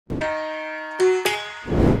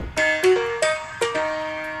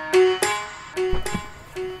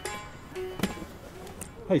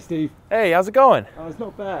Hey Steve. Hey, how's it going? It's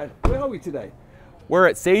not bad. Where are we today? We're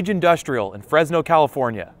at Sage Industrial in Fresno,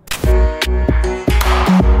 California.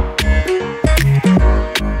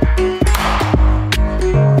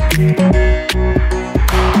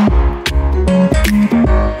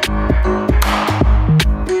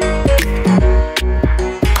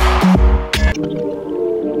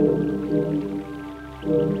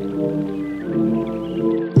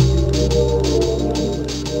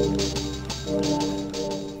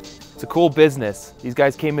 It's a cool business. These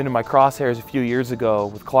guys came into my crosshairs a few years ago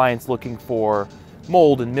with clients looking for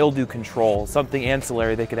mold and mildew control, something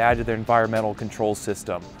ancillary they could add to their environmental control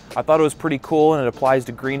system. I thought it was pretty cool, and it applies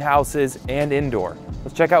to greenhouses and indoor.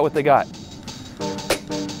 Let's check out what they got.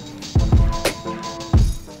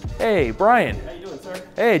 Hey, Brian. How you doing, sir?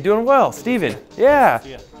 Hey, doing well. Steven. Yeah,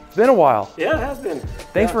 it's been a while. Yeah, it has been.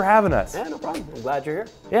 Thanks for having us. Yeah, no problem. I'm glad you're here.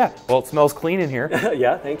 Yeah, well, it smells clean in here.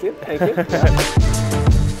 Yeah, thank you. Thank you. Yeah.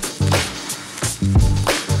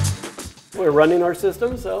 We're running our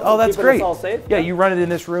system, so that's keeping great. us all safe. Yeah, you run it in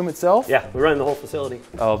this room itself? Yeah, we run the whole facility.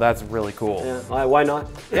 Oh, that's really cool. Yeah, why not?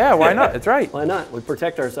 Yeah, why not? That's right. Why not? We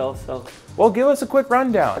protect ourselves. So. Well, give us a quick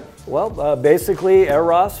rundown. Well, basically,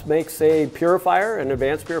 AirROS makes a purifier, an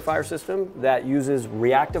advanced purifier system that uses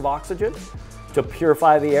reactive oxygen to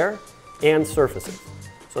purify the air and surfaces.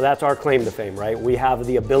 So that's our claim to fame, right? We have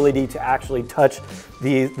the ability to actually touch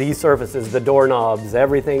these surfaces, the doorknobs,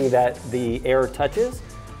 everything that the air touches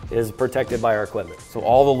is protected by our equipment. So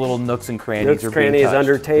all the little nooks and crannies Nooks, are crannies, being touched.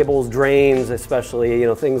 under tables, drains,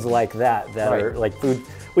 especially, things like that Right. are like food.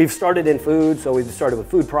 We've started in food, so we've started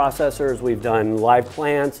with food processors. We've done live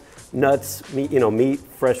plants, nuts, meat, meat,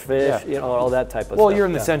 fresh fish, Yeah. all that type of stuff. Well, you're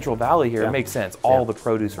in the Central Valley here. Yeah. It makes sense. All the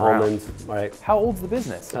produce around. Almonds, right. How old's the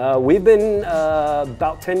business? We've been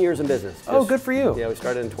about 10 years in business. Oh, good for you. Yeah, we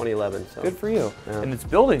started in 2011. So. Good for you. Yeah. And this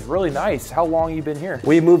building's really nice. How long you been here?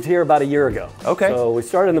 We moved here about a year ago. Okay. So we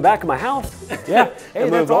started in the back of my house. Yeah. Hey,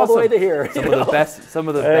 and that's moved all the awesome. way to here. Some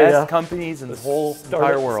of the best companies in the whole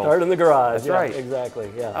entire world. Start in the garage. That's yeah, right. Exactly.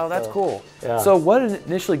 Yeah. Oh, that's cool. Yeah. So what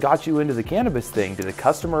initially got you into the cannabis thing? Did a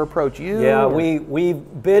customer approach you? Yeah, or? we've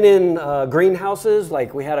been in greenhouses.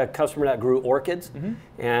 Like we had a customer that grew orchids,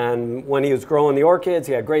 and when he was growing the orchids,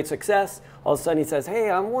 he had great success. All of a sudden, he says,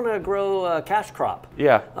 "Hey, I want to grow a cash crop.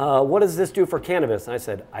 Yeah. What does this do for cannabis?" And I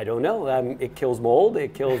said, "I don't know. It kills mold,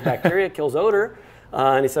 it kills bacteria, it kills odor."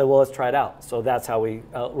 And he said, "Well, let's try it out." So that's how we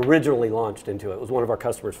originally launched into it. It was one of our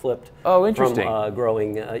customers flipped. Oh, interesting. From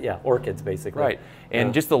growing, orchids, basically. Right.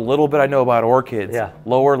 And just a little bit I know about orchids. Yeah.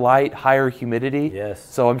 Lower light, higher humidity. Yes.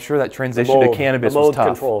 So I'm sure that transition to cannabis the mold was tough.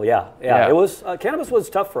 control, yeah. It was cannabis was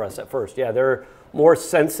tough for us at first. Yeah, they're more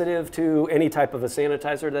sensitive to any type of a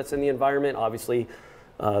sanitizer that's in the environment. Obviously,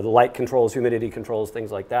 the light controls, humidity controls, things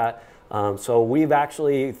like that. So we've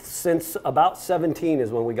actually, since about 17 is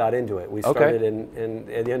when we got into it. We started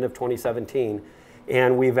at the end of 2017.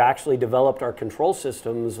 And we've actually developed our control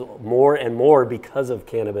systems more and more because of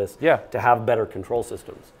cannabis to have better control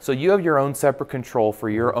systems. So you have your own separate control for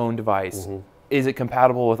your own device. Is it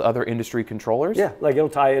compatible with other industry controllers? Yeah, like it'll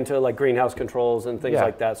tie into like greenhouse controls and things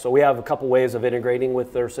like that. So we have a couple ways of integrating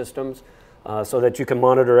with their systems so that you can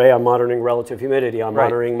monitor, hey, I'm monitoring relative humidity, I'm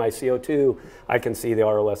monitoring my CO2, I can see the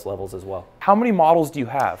ROS levels as well. How many models do you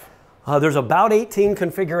have? There's about 18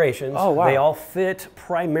 configurations. Oh, wow. They all fit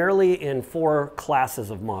primarily in 4 classes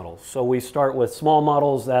of models. So we start with small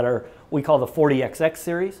models that are, we call the 40XX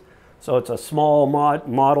series. So it's a small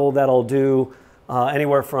model that'll do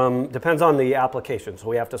anywhere from, depends on the application. So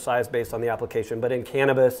we have to size based on the application. But in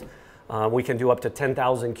cannabis, we can do up to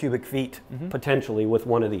 10,000 cubic feet potentially with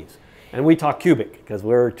one of these. And we talk cubic because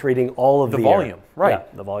we're treating all of the volume, air. right? Yeah,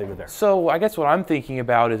 the volume of air. So I guess what I'm thinking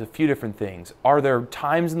about is a few different things. Are there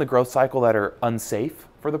times in the growth cycle that are unsafe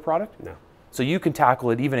for the product? No. So you can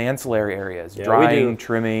tackle it, even ancillary areas, Yeah, drying,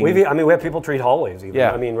 trimming. we have people treat hallways even.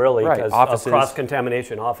 Yeah. I mean, really, Right. because Offices. of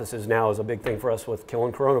cross-contamination. Offices now is a big thing for us with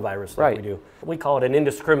killing coronavirus like we do. We call it an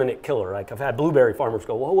indiscriminate killer. Like I've had blueberry farmers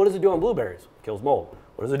go, well, what does it do on blueberries? It kills mold.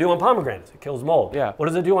 What does it do on pomegranates? It kills mold. Yeah. What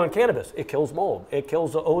does it do on cannabis? It kills mold. It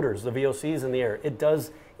kills the odors, the VOCs in the air. It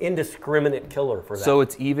does indiscriminate killer for that. So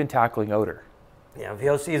it's even tackling odor. Yeah,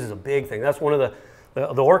 VOCs is a big thing. That's one of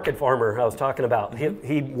the orchid farmer I was talking about.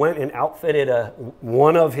 He went and outfitted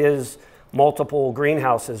one of his multiple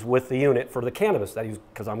greenhouses with the unit for the cannabis that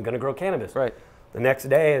because I'm going to grow cannabis. Right. The next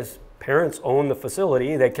day, his parents owned the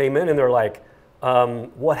facility. They came in and they're like,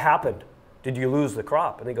 "What happened? Did you lose the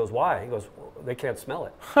crop?" And he goes, "Why?" He goes, well, "They can't smell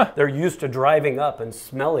it. They're used to driving up and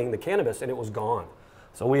smelling the cannabis, and it was gone."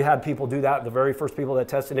 So we had people do that. The very first people that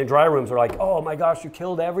tested in dry rooms were like, oh my gosh, you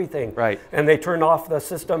killed everything. Right. And they turned off the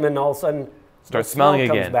system and all of a sudden starts smelling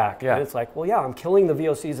comes again. back. Yeah. And it's like, well, yeah, I'm killing the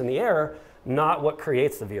VOCs in the air, not what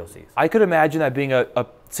creates the VOCs. I could imagine that being a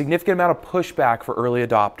significant amount of pushback for early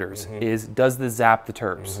adopters is, does this zap the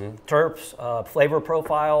terps? Terps, flavor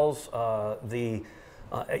profiles, all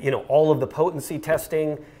of the potency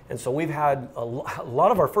testing. And so we've had a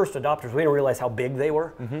lot of our first adopters, we didn't realize how big they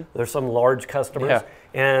were. There's some large customers,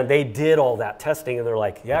 and they did all that testing, and they're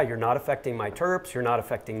like, yeah, you're not affecting my terps, you're not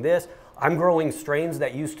affecting this. I'm growing strains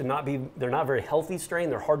that used to not be, they're not very healthy strain,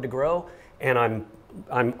 they're hard to grow, and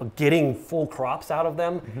I'm getting full crops out of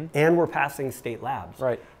them, and we're passing state labs.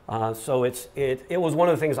 Right. So it was one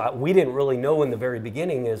of the things we didn't really know in the very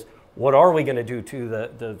beginning is, what are we going to do to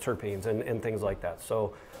the terpenes and things like that.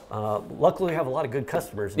 So luckily we have a lot of good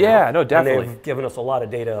customers now. Yeah, no, definitely. And they've given us a lot of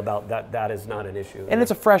data about that is not an issue. And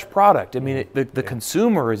it's a fresh product. I mean, the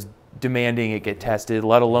consumer is demanding it get tested,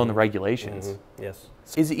 let alone the regulations. Yes.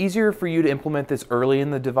 Is it easier for you to implement this early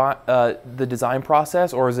in the design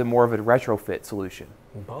process, or is it more of a retrofit solution?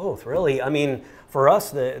 Both, really. I mean, for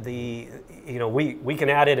us, we can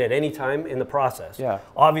add it at any time in the process. Yeah.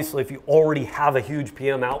 Obviously, if you already have a huge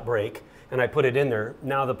PM outbreak and I put it in there,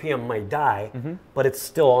 now the PM might die, but it's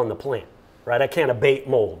still on the plant, right? I can't abate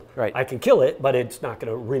mold. Right. I can kill it, but it's not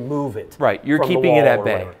going to remove it. Right. You're from the keeping it wall at or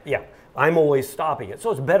bay. whatever. Yeah. I'm always stopping it.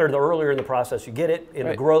 So it's better the earlier in the process you get it in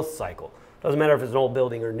a growth cycle. Doesn't matter if it's an old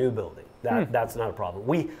building or new building. That's not a problem.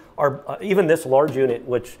 We are, even this large unit,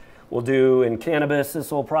 which we'll do in Cannabis,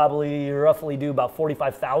 this will probably roughly do about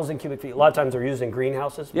 45,000 cubic feet. A lot of times they're used in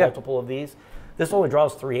greenhouses, multiple of these. This only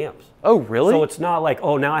draws 3 amps. Oh, really? So it's not like,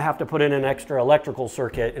 oh, now I have to put in an extra electrical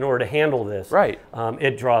circuit in order to handle this. Right.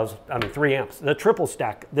 It draws, 3 amps. The triple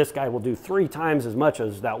stack, this guy will do 3 times as much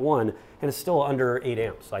as that one, and it's still under 8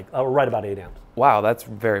 amps, like right about 8 amps. Wow, that's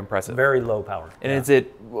very impressive. Very low power. And is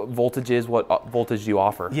it voltages? What voltage do you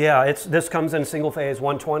offer? Yeah, this comes in single phase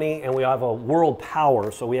 120, and we have a world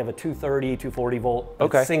power, so we have a 230, 240 volt.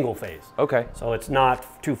 It's single phase. Okay. So it's not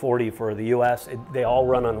 240 for the US. They all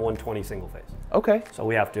run on 120 single phase. Okay. So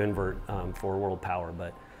we have to invert for world power,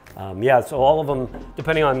 but so all of them,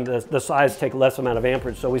 depending on the size, take less amount of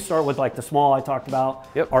amperage. So we start with like the small I talked about,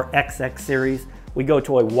 our XX series. We go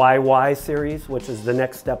to a YY series, which is the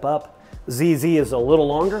next step up. ZZ is a little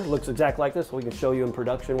longer, looks exactly like this. We can show you in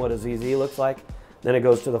production what a ZZ looks like. Then it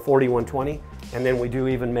goes to the 4120, and then we do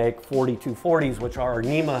even make 4240s, which are our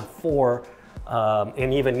NEMA 4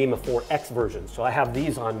 and even NEMA 4X versions. So I have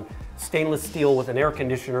these on stainless steel with an air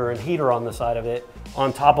conditioner and heater on the side of it,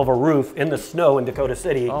 on top of a roof in the snow in Dakota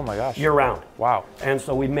City. Oh my gosh. Year round. Wow. And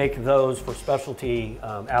so we make those for specialty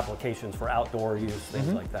applications for outdoor use,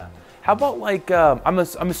 things like that. How about like, I'm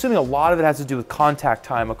assuming a lot of it has to do with contact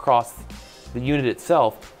time across the unit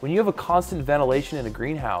itself. When you have a constant ventilation in a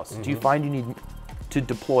greenhouse, do you find you need to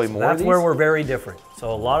deploy more of these? That's where we're very different.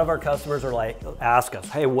 So a lot of our customers are like, ask us,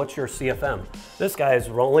 hey, what's your CFM? This guy's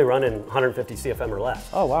only running 150 CFM or less.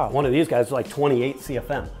 Oh, wow. One of these guys is like 28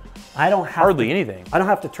 CFM. I don't have hardly anything. I don't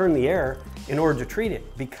have to turn the air in order to treat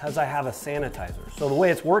it because I have a sanitizer. So the way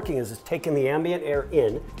it's working is it's taking the ambient air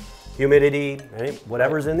in, humidity, right,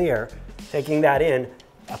 whatever's in the air, taking that in,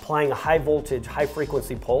 applying a high voltage, high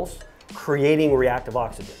frequency pulse, creating reactive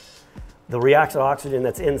oxygen. The reactive oxygen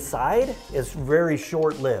that's inside is very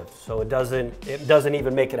short-lived, so it doesn't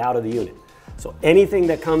even make it out of the unit. So anything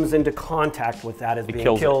that comes into contact with that is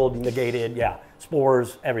being killed, negated,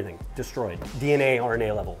 spores, everything, destroyed. DNA,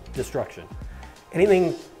 RNA level, destruction.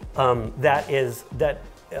 Anything that is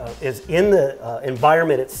in the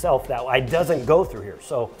environment itself that doesn't go through here.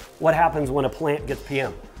 So what happens when a plant gets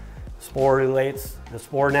PM? Spore relates, the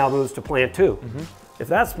spore now moves to plant 2. If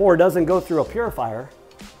that spore doesn't go through a purifier,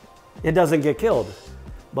 it doesn't get killed.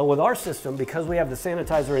 But with our system, because we have the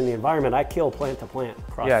sanitizer in the environment, I kill plant to plant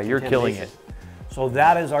cross Yeah, you're killing it. So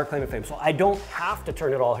that is our claim to fame. So I don't have to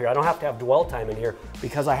turn it all here. I don't have to have dwell time in here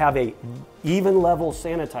because I have a even level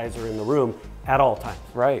sanitizer in the room at all times.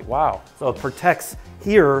 Right, wow. So it protects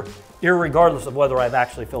here irregardless of whether I've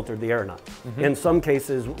actually filtered the air or not. In some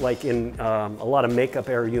cases, like in a lot of makeup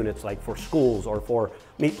air units, like for schools or for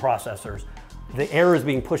meat processors, the air is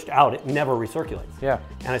being pushed out, it never recirculates. Yeah.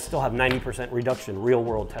 And I still have 90% reduction real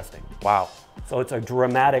world testing. Wow. So it's a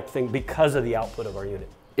dramatic thing because of the output of our unit.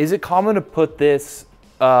 Is it common to put this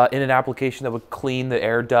in an application that would clean the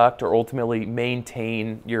air duct or ultimately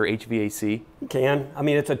maintain your HVAC? You can. I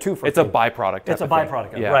mean, it's a two for It's a byproduct. It's a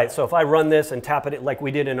byproduct, right? So if I run this and tap it like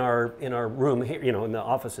we did in our room here, in the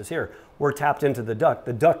offices here, we're tapped into the duct.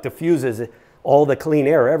 The duct diffuses all the clean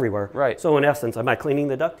air everywhere. Right. So in essence, am I cleaning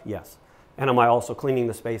the duct? Yes. And am I also cleaning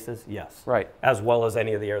the spaces? Yes. Right. As well as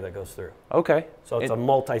any of the air that goes through. Okay. So it's a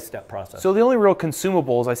multi-step process. So the only real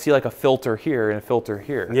consumables, I see like a filter here and a filter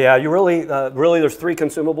here. Yeah, you really there's 3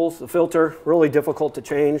 consumables. The filter, really difficult to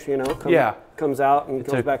change, you know. Comes out and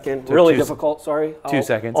goes back in. Really difficult, sorry. 2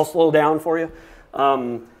 seconds. I'll slow down for you.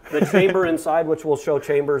 The chamber inside, which we'll show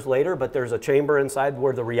chambers later, but there's a chamber inside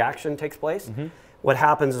where the reaction takes place. What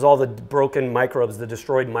happens is all the broken microbes, the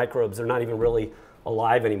destroyed microbes, they're not even really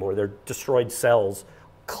alive anymore. They're destroyed cells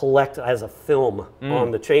collect as a film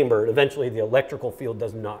on the chamber. Eventually the electrical field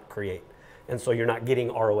does not create. And so you're not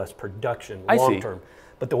getting ROS production long term.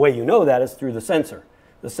 But the way you know that is through the sensor.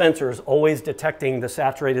 The sensor is always detecting the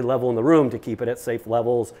saturated level in the room to keep it at safe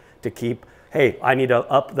levels, to keep, hey, I need to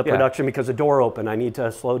up the production because the door opened. I need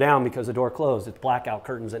to slow down because the door closed. It's blackout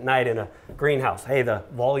curtains at night in a greenhouse. Hey, the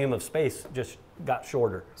volume of space just got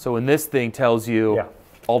shorter. So when this thing tells you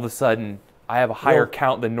all of a sudden, I have a higher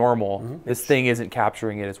count than normal, this thing isn't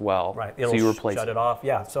capturing it as well. Right. So you replace shut it off.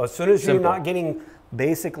 Yeah. So as soon as you're not getting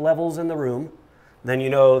basic levels in the room, then you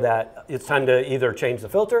know that it's time to either change the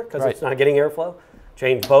filter because it's not getting airflow,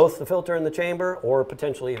 change both the filter in the chamber, or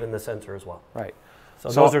potentially even the sensor as well. Right. So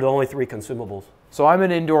those are the only 3 consumables. So I'm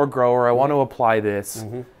an indoor grower. I want to apply this.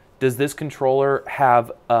 Does this controller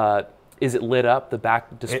have, is it lit up, the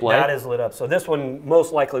back display? That is lit up. So this one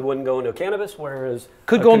most likely wouldn't go into a Cannabis, whereas...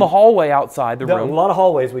 Could go in the hallway outside the room. A lot of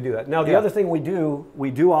hallways we do that. Now the other thing we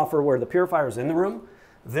do offer where the purifier is in the room.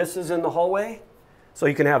 This is in the hallway. So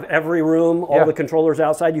you can have every room, all the controllers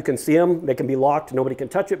outside, you can see them. They can be locked, nobody can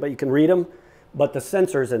touch it, but you can read them. But the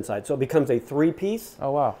sensor's inside, so it becomes a 3-piece.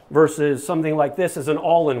 Oh, wow. Versus something like this is an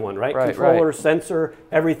all-in-one, right? Controller, sensor,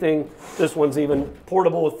 everything. This one's even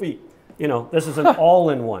portable with feet. You know, this is an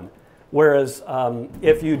all-in-one. Whereas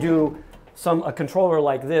if you do a controller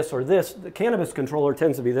like this or this, the Cannabis controller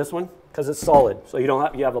tends to be this one because it's solid. So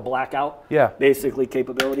you have a blackout, basically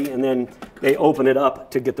capability, and then they open it up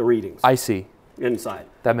to get the readings. I see. Inside.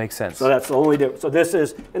 That makes sense. So that's the only difference. So this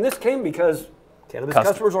is, and this came because Cannabis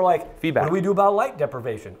customers are like, feedback. What do we do about light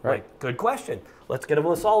deprivation? Right. Like, good question. Let's get them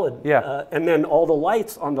a solid. Yeah. And then all the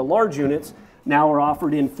lights on the large units now are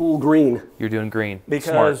offered in full green. You're doing green.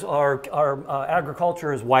 Because our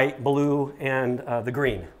agriculture is white, blue, and the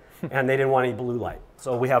green. And they didn't want any blue light.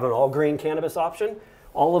 So we have an all green Cannabis option.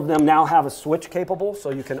 All of them now have a switch capable, so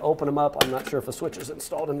you can open them up. I'm not sure if a switch is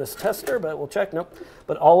installed in this tester, but we'll check. Nope.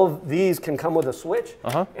 But all of these can come with a switch,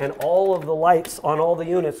 and all of the lights on all the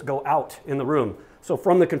units go out in the room. So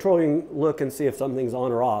from the control, you can look and see if something's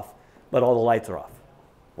on or off, but all the lights are off.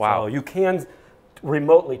 Wow. So you can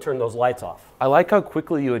remotely turn those lights off. I like how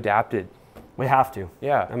quickly you adapted. We have to.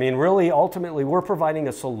 Yeah. I mean, really, ultimately, we're providing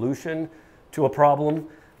a solution to a problem.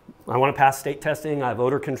 I want to pass state testing. I have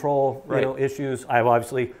odor control issues. I have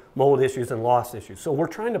obviously mold issues and loss issues. So we're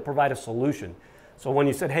trying to provide a solution. So when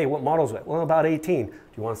you said, hey, what model is it? Well, about 18. Do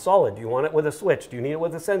you want solid? Do you want it with a switch? Do you need it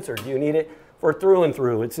with a sensor? Do you need it for through and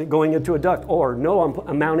through? It's going into a duct. Or no,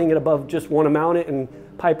 I'm mounting it above, just want to mount it and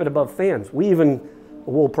pipe it above fans. We even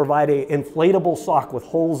will provide a inflatable sock with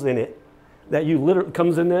holes in it that you literally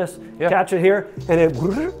comes in this, catch it here, and it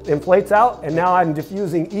inflates out, and now I'm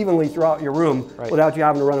diffusing evenly throughout your room without you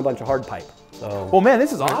having to run a bunch of hard pipe. So, well, man,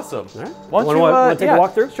 this is awesome. Right. Why don't want to take a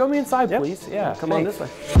walk through? Show me inside, please. Yeah, come on this way.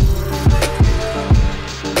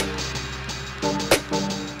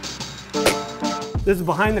 This is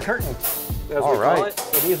behind the curtain, as we call it.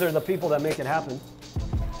 So these are the people that make it happen.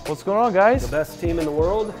 What's going on, guys? The best team in the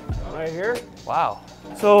world, right here. Wow.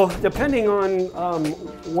 So depending on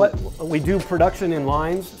what we do production in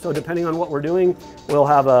lines, so depending on what we're doing, we'll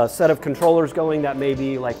have a set of controllers going that may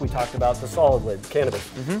be, like we talked about, the solid lid,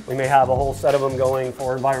 Cannabis. We may have a whole set of them going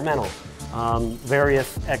for environmental.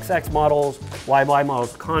 Various XX models, YY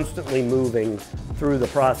models, constantly moving through the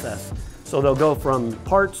process. So they'll go from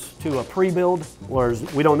parts to a pre-build, where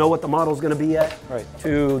we don't know what the model's gonna be yet,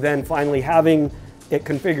 to then finally having it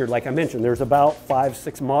configured. Like I mentioned, there's about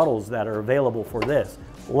 5-6 models that are available for this,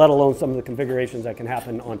 let alone some of the configurations that can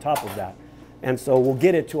happen on top of that. And so we'll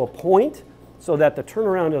get it to a point so that the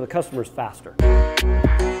turnaround of the customer is faster.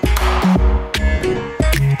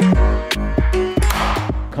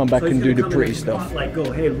 Come back and do the pretty stuff. Like go,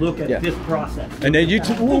 hey, look at this process. And then you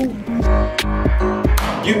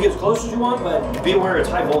You can get as close as you want, but be aware it's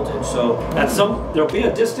high voltage. So there'll be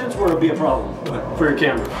a distance where it'll be a problem for your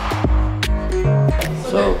camera.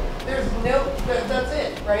 So there's no, that's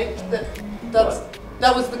it, right?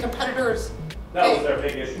 That was the competitors. That was their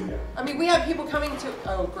big issue, yeah. I mean, we had people coming to,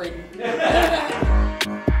 oh, great.